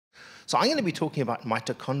So I'm going to be talking about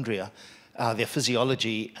mitochondria, their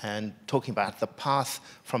physiology, and talking about the path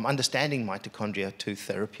from understanding mitochondria to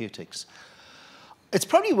therapeutics. It's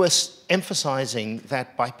probably worth emphasizing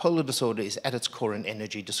that bipolar disorder is at its core an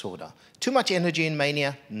energy disorder. Too much energy in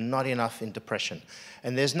mania, not enough in depression.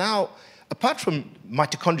 And there's now, apart from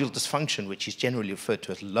mitochondrial dysfunction, which is generally referred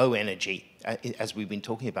to as low energy, as we've been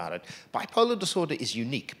talking about it, bipolar disorder is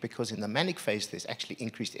unique because in the manic phase, there's actually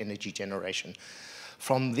increased energy generation.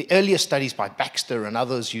 From the earlier studies by Baxter and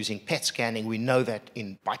others using PET scanning, we know that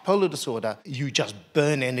in bipolar disorder, you just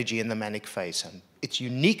burn energy in the manic phase. And it's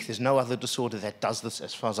unique. There's no other disorder that does this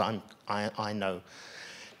as far as I know.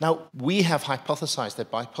 Now, we have hypothesized that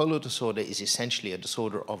bipolar disorder is essentially a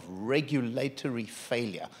disorder of regulatory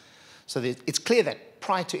failure. So it's clear that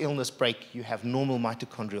prior to illness break, you have normal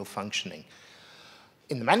mitochondrial functioning.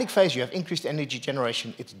 In the manic phase, you have increased energy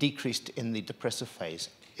generation. It's decreased in the depressive phase.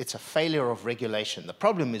 It's a failure of regulation. The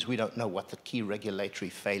problem is we don't know what the key regulatory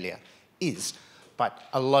failure is, but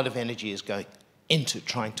a lot of energy is going into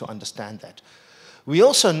trying to understand that. We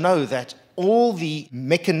also know that all the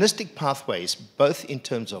mechanistic pathways, both in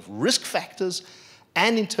terms of risk factors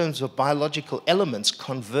and in terms of biological elements,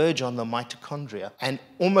 converge on the mitochondria. And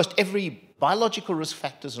almost every biological risk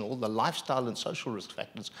factors and all the lifestyle and social risk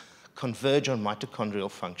factors converge on mitochondrial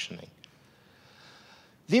functioning.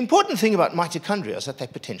 The important thing about mitochondria is that they're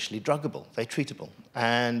potentially druggable, they're treatable.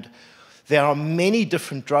 And there are many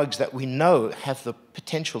different drugs that we know have the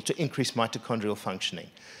potential to increase mitochondrial functioning.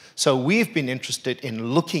 So we've been interested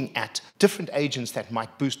in looking at different agents that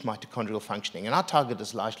might boost mitochondrial functioning. And our target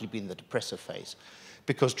has largely been the depressive phase,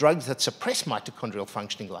 because drugs that suppress mitochondrial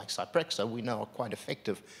functioning, like Zyprexa, we know are quite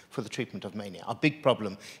effective for the treatment of mania. Our big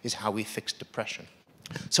problem is how we fix depression.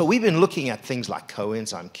 So we've been looking at things like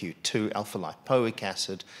coenzyme Q2, alpha-lipoic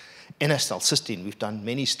acid, N-acetylcysteine. We've done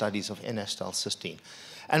many studies of N-acetylcysteine.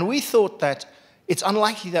 And we thought that it's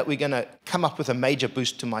unlikely that we're going to come up with a major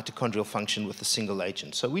boost to mitochondrial function with a single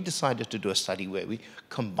agent. So we decided to do a study where we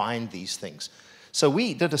combined these things. So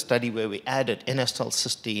we did a study where we added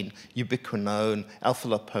N-acetylcysteine, ubiquinone,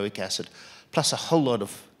 alpha-lipoic acid, plus a whole lot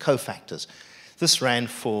of cofactors. This ran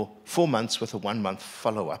for 4 months with a 1-month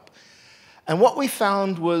follow-up. And what we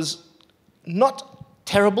found was not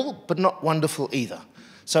terrible, but not wonderful either.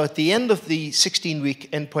 So at the end of the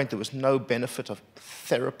 16-week endpoint, there was no benefit of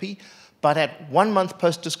therapy. But at 1 month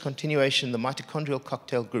post-discontinuation, the mitochondrial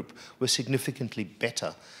cocktail group was significantly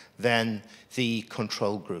better than the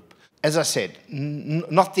control group. As I said,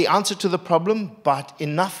 not the answer to the problem, but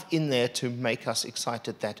enough in there to make us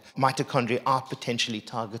excited that mitochondria are potentially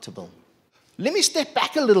targetable. Let me step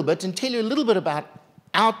back a little bit and tell you a little bit about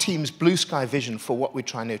our team's blue sky vision for what we're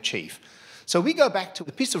trying to achieve. So we go back to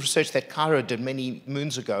the piece of research that Kyra did many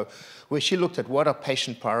moons ago, where she looked at what are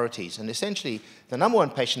patient priorities. And essentially, the number one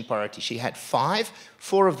patient priority, she had 5.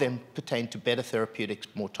 4 of them pertained to better therapeutics,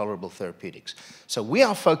 more tolerable therapeutics. So we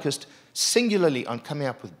are focused singularly on coming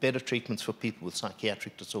up with better treatments for people with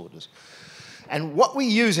psychiatric disorders. And what we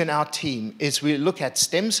use in our team is we look at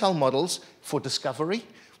stem cell models for discovery.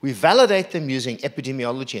 We validate them using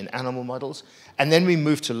epidemiology and animal models, and then we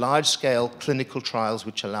move to large-scale clinical trials,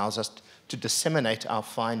 which allows us to disseminate our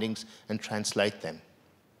findings and translate them.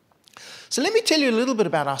 So let me tell you a little bit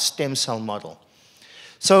about our stem cell model.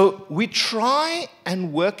 So we try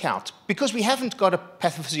and work out, because we haven't got a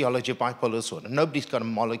pathophysiology of bipolar disorder, nobody's got a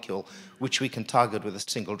molecule which we can target with a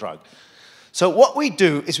single drug. So what we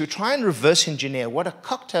do is we try and reverse engineer what a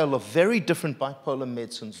cocktail of very different bipolar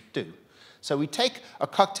medicines do. So we take a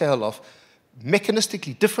cocktail of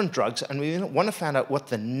mechanistically different drugs, and we want to find out what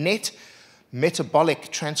the net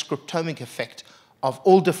metabolic transcriptomic effect of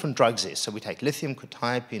all different drugs is. So we take lithium,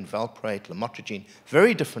 quetiapine, valproate, lamotrigine,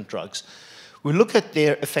 very different drugs. We look at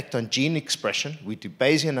their effect on gene expression. We do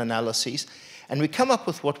Bayesian analyses, and we come up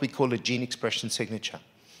with what we call a gene expression signature.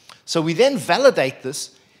 So we then validate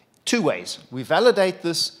this 2 ways. We validate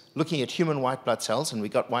this looking at human white blood cells, and we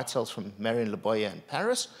got white cells from Marion Leboyer in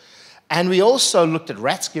Paris. And we also looked at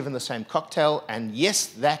rats given the same cocktail, and yes,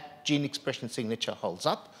 that gene expression signature holds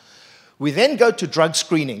up. We then go to drug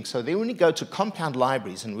screening. So then we go to compound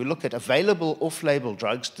libraries, and we look at available off-label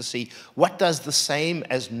drugs to see what does the same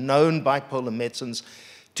as known bipolar medicines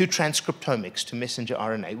to transcriptomics, to messenger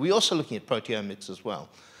RNA. We're also looking at proteomics as well,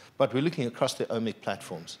 but we're looking across the omic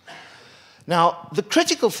platforms. Now, the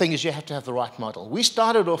critical thing is you have to have the right model. We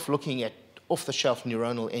started off looking at off-the-shelf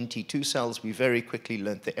neuronal NT2 cells. We very quickly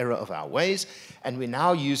learned the error of our ways, and we're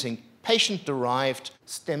now using patient-derived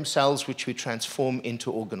stem cells, which we transform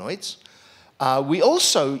into organoids. We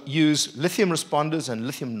also use lithium responders and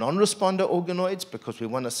lithium non-responder organoids because we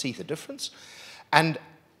want to see the difference. And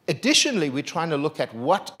Additionally, we're trying to look at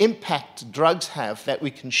what impact drugs have that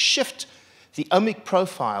we can shift the omic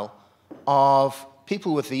profile of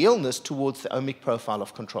people with the illness towards the omic profile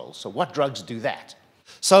of control. So what drugs do that?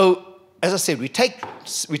 So, as I said, we take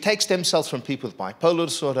stem cells from people with bipolar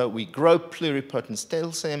disorder, we grow pluripotent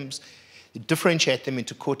stem cells, differentiate them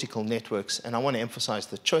into cortical networks, and I want to emphasize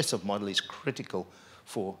the choice of model is critical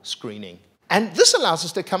for screening. And this allows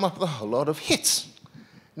us to come up with a whole lot of hits.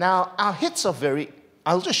 Now, our hits are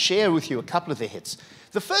I'll just share with you a couple of the hits.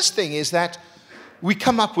 The first thing is that we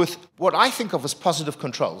come up with what I think of as positive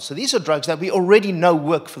controls. So these are drugs that we already know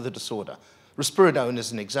work for the disorder. Risperidone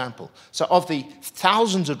is an example. So of the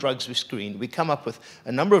thousands of drugs we screened, we come up with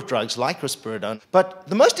a number of drugs like risperidone. But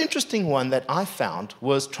the most interesting one that I found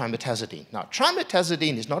was trimetazidine. Now,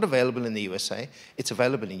 trimetazidine is not available in the USA. It's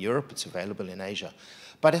available in Europe. It's available in Asia.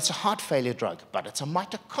 But it's a heart failure drug. But it's a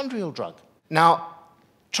mitochondrial drug. Now,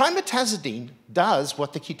 trimetazidine does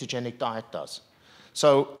what the ketogenic diet does.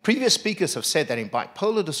 So previous speakers have said that in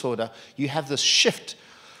bipolar disorder, you have this shift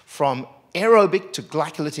from aerobic to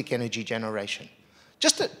glycolytic energy generation.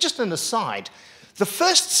 Just an aside, the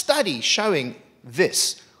first study showing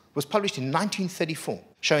this was published in 1934,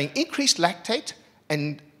 showing increased lactate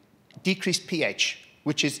and decreased pH,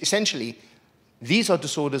 which is essentially, these are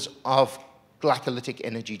disorders of glycolytic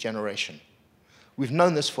energy generation. We've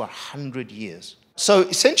known this for 100 years. So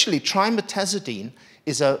essentially, trimetazidine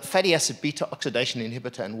is a fatty acid beta oxidation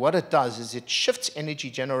inhibitor, and what it does is it shifts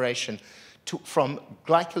energy generation from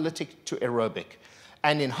glycolytic to aerobic.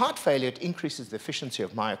 And in heart failure, it increases the efficiency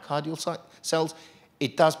of myocardial cells.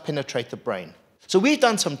 It does penetrate the brain. So we've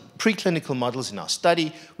done some preclinical models in our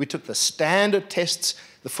study. We took the standard tests,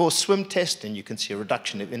 the forced swim test, and you can see a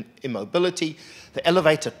reduction in immobility, the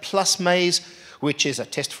elevated plus maze, which is a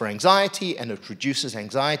test for anxiety, and it reduces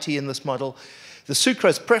anxiety in this model. The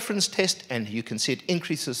sucrose preference test, and you can see it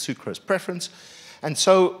increases sucrose preference. And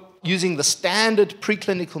so using the standard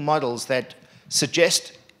preclinical models that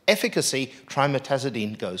suggest efficacy,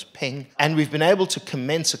 trimetazidine goes ping. And we've been able to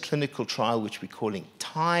commence a clinical trial, which we're calling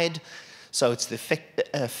Tide. So it's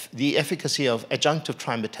the efficacy of adjunctive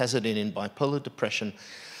trimetazidine in bipolar depression.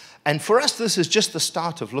 And for us, this is just the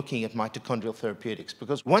start of looking at mitochondrial therapeutics,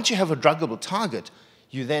 because once you have a druggable target,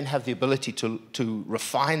 you then have the ability to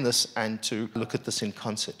refine this and to look at this in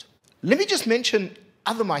concert. Let me just mention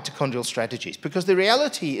other mitochondrial strategies, because the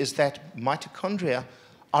reality is that mitochondria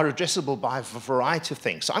are addressable by a variety of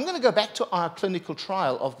things. So I'm going to go back to our clinical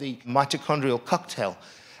trial of the mitochondrial cocktail.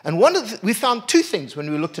 And we found two things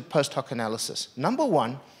when we looked at post hoc analysis. Number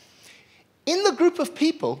one, in the group of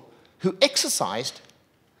people who exercised,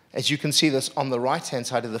 as you can see this on the right-hand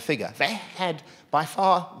side of the figure, they had by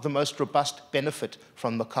far the most robust benefit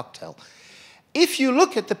from the cocktail. If you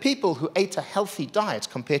look at the people who ate a healthy diet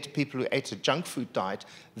compared to people who ate a junk food diet,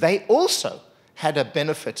 they also had a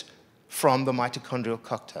benefit from the mitochondrial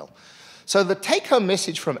cocktail. So the take-home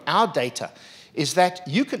message from our data is that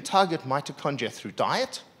you can target mitochondria through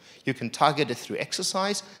diet, you can target it through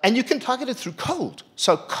exercise, and you can target it through cold.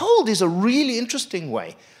 So cold is a really interesting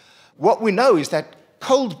way. What we know is that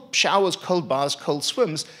cold showers, cold baths, cold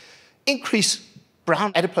swims increase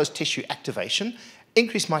brown adipose tissue activation,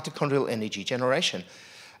 increase mitochondrial energy generation.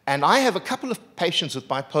 And I have a couple of patients with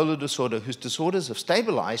bipolar disorder whose disorders have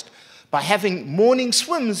stabilized by having morning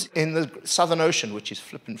swims in the Southern Ocean, which is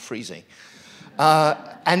flippin' freezing.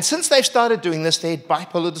 And since they've started doing this, their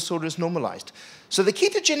bipolar disorder is normalized. So the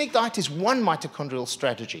ketogenic diet is one mitochondrial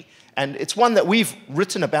strategy, and it's one that we've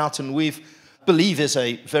written about and we believe is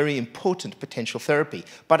a very important potential therapy,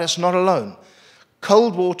 but it's not alone.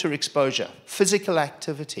 Cold water exposure, physical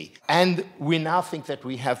activity, and we now think that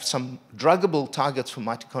we have some druggable targets for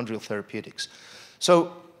mitochondrial therapeutics.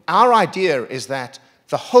 So our idea is that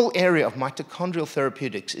the whole area of mitochondrial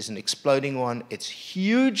therapeutics is an exploding one. It's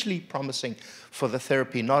hugely promising for the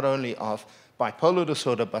therapy not only of bipolar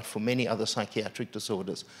disorder, but for many other psychiatric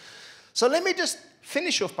disorders. So let me just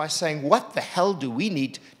finish off by saying, what the hell do we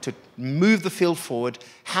need to move the field forward?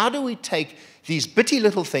 How do we take these bitty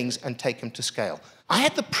little things and take them to scale? I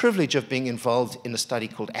had the privilege of being involved in a study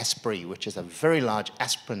called ASPRI, which is a very large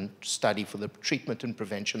aspirin study for the treatment and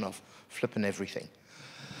prevention of flippin' everything.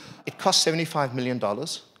 It cost $75 million.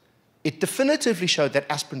 It definitively showed that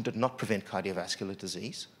aspirin did not prevent cardiovascular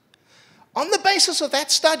disease. On the basis of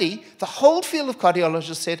that study, the whole field of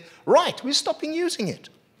cardiologists said, right, we're stopping using it.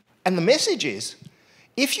 And the message is,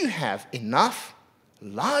 if you have enough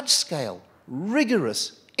large-scale,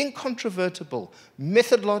 rigorous, incontrovertible,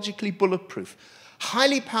 methodologically bulletproof,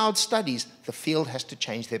 highly powered studies, the field has to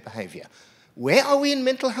change their behavior. Where are we in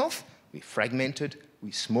mental health? We're fragmented,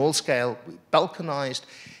 we're small-scale, we're balkanized.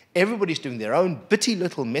 Everybody's doing their own bitty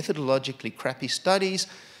little methodologically crappy studies,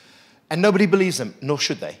 and nobody believes them, nor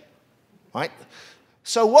should they, right?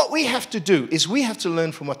 So what we have to do is we have to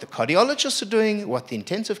learn from what the cardiologists are doing, what the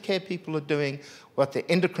intensive care people are doing, what the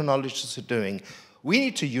endocrinologists are doing. We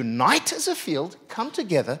need to unite as a field, come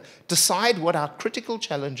together, decide what our critical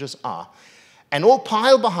challenges are, and all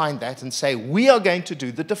pile behind that and say, we are going to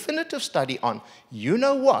do the definitive study on you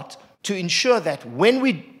know what, to ensure that when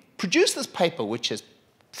we produce this paper, which has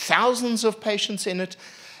thousands of patients in it,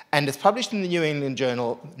 and it's published in the New England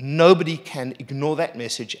Journal, nobody can ignore that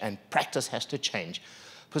message, and practice has to change.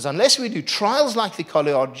 Because unless we do trials like the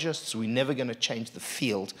cardiologists, we're never going to change the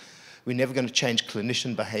field. We're never going to change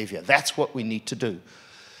clinician behavior. That's what we need to do.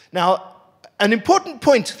 Now, an important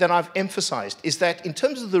point that I've emphasized is that in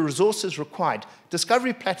terms of the resources required,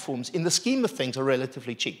 discovery platforms, in the scheme of things, are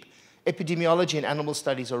relatively cheap. Epidemiology and animal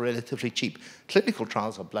studies are relatively cheap. Clinical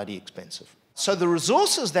trials are bloody expensive. So the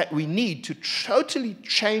resources that we need to totally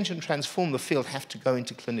change and transform the field have to go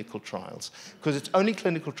into clinical trials, because it's only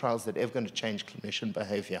clinical trials that are ever going to change clinician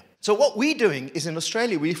behavior. So what we're doing is, in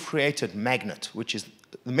Australia, we've created Magnet, which is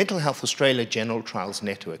the Mental Health Australia General Trials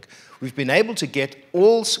Network. We've been able to get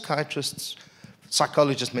all psychiatrists,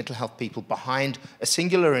 psychologists, mental health people behind a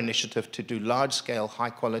singular initiative to do large-scale,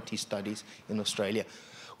 high-quality studies in Australia.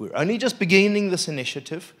 We're only just beginning this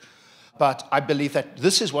initiative, but I believe that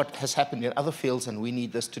this is what has happened in other fields, and we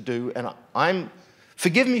need this to do. And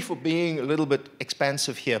forgive me for being a little bit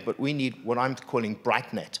expansive here, but we need what I'm calling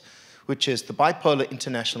BrightNet, which is the Bipolar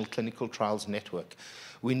International Clinical Trials Network.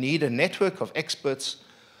 We need a network of experts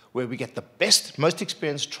where we get the best, most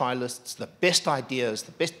experienced trialists, the best ideas,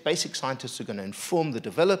 the best basic scientists who are going to inform the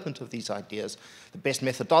development of these ideas, the best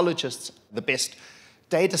methodologists, the best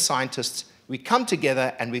data scientists. We come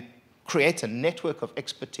together and we create a network of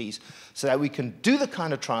expertise so that we can do the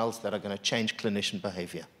kind of trials that are going to change clinician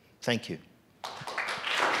behavior. Thank you.